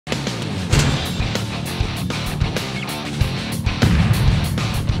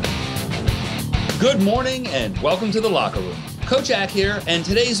Good morning and welcome to the locker room. Coach Ack here, and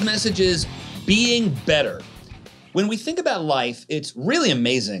today's message is being better. When we think about life, it's really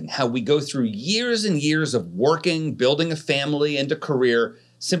amazing how we go through years and years of working, building a family and a career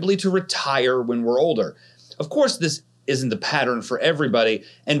simply to retire when we're older. Of course, this isn't the pattern for everybody,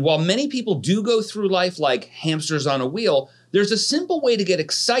 and while many people do go through life like hamsters on a wheel, there's a simple way to get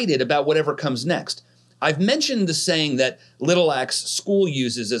excited about whatever comes next. I've mentioned the saying that Little Axe School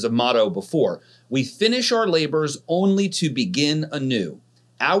uses as a motto before. We finish our labors only to begin anew.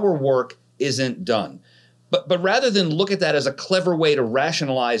 Our work isn't done. But rather than look at that as a clever way to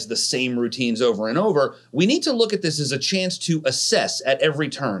rationalize the same routines over and over, we need to look at this as a chance to assess at every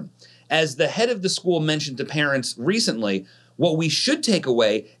turn. As the head of the school mentioned to parents recently, what we should take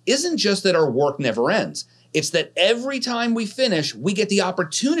away isn't just that our work never ends. It's that every time we finish, we get the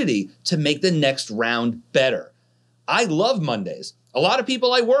opportunity to make the next round better. I love Mondays. A lot of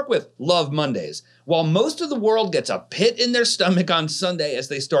people I work with love Mondays. While most of the world gets a pit in their stomach on Sunday as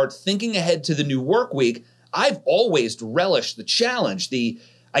they start thinking ahead to the new work week, I've always relished the challenge, the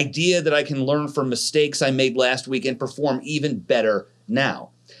idea that I can learn from mistakes I made last week and perform even better now.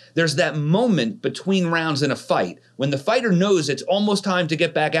 There's that moment between rounds in a fight when the fighter knows it's almost time to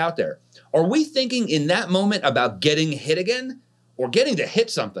get back out there. Are we thinking in that moment about getting hit again or getting to hit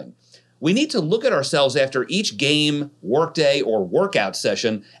something? We need to look at ourselves after each game, workday, or workout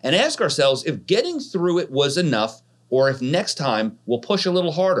session and ask ourselves if getting through it was enough or if next time we'll push a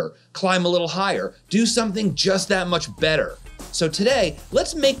little harder, climb a little higher, do something just that much better. So today,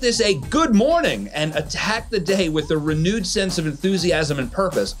 let's make this a good morning and attack the day with a renewed sense of enthusiasm and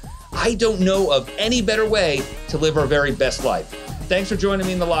purpose. I don't know of any better way to live our very best life. Thanks for joining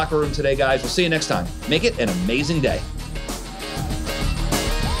me in the locker room today, guys. We'll see you next time. Make it an amazing day.